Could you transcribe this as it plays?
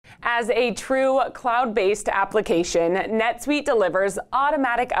As a true cloud-based application, NetSuite delivers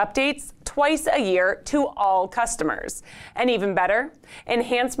automatic updates twice a year to all customers. And even better,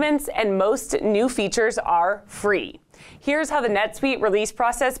 enhancements and most new features are free. Here's how the NetSuite release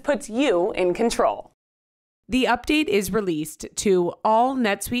process puts you in control. The update is released to all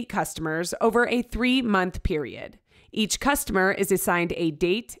NetSuite customers over a 3-month period. Each customer is assigned a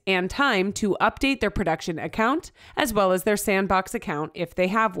date and time to update their production account, as well as their sandbox account if they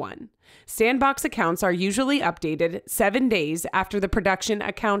have one. Sandbox accounts are usually updated 7 days after the production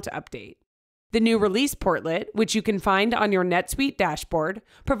account update. The new release portlet, which you can find on your NetSuite dashboard,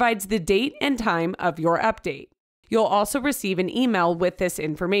 provides the date and time of your update. You'll also receive an email with this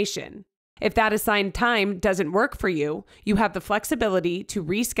information. If that assigned time doesn't work for you, you have the flexibility to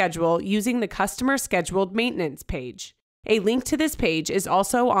reschedule using the Customer Scheduled Maintenance page. A link to this page is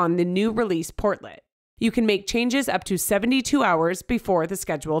also on the new release portlet. You can make changes up to 72 hours before the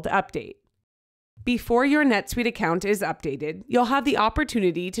scheduled update. Before your NetSuite account is updated, you'll have the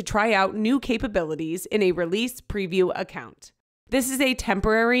opportunity to try out new capabilities in a release preview account. This is a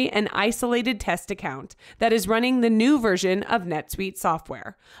temporary and isolated test account that is running the new version of NetSuite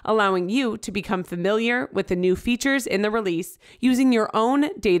software, allowing you to become familiar with the new features in the release using your own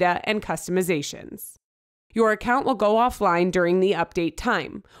data and customizations. Your account will go offline during the update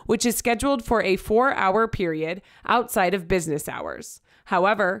time, which is scheduled for a 4-hour period outside of business hours.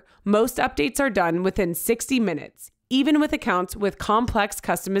 However, most updates are done within 60 minutes, even with accounts with complex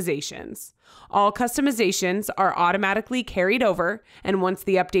customizations. All customizations are automatically carried over, and once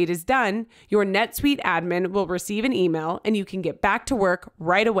the update is done, your NetSuite admin will receive an email and you can get back to work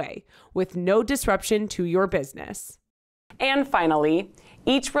right away with no disruption to your business. And finally,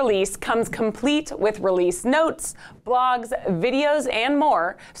 each release comes complete with release notes, blogs, videos, and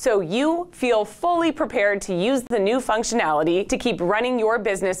more, so you feel fully prepared to use the new functionality to keep running your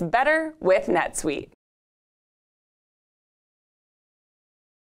business better with NetSuite.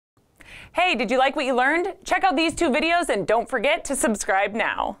 Hey, did you like what you learned? Check out these 2 videos and don't forget to subscribe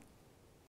now.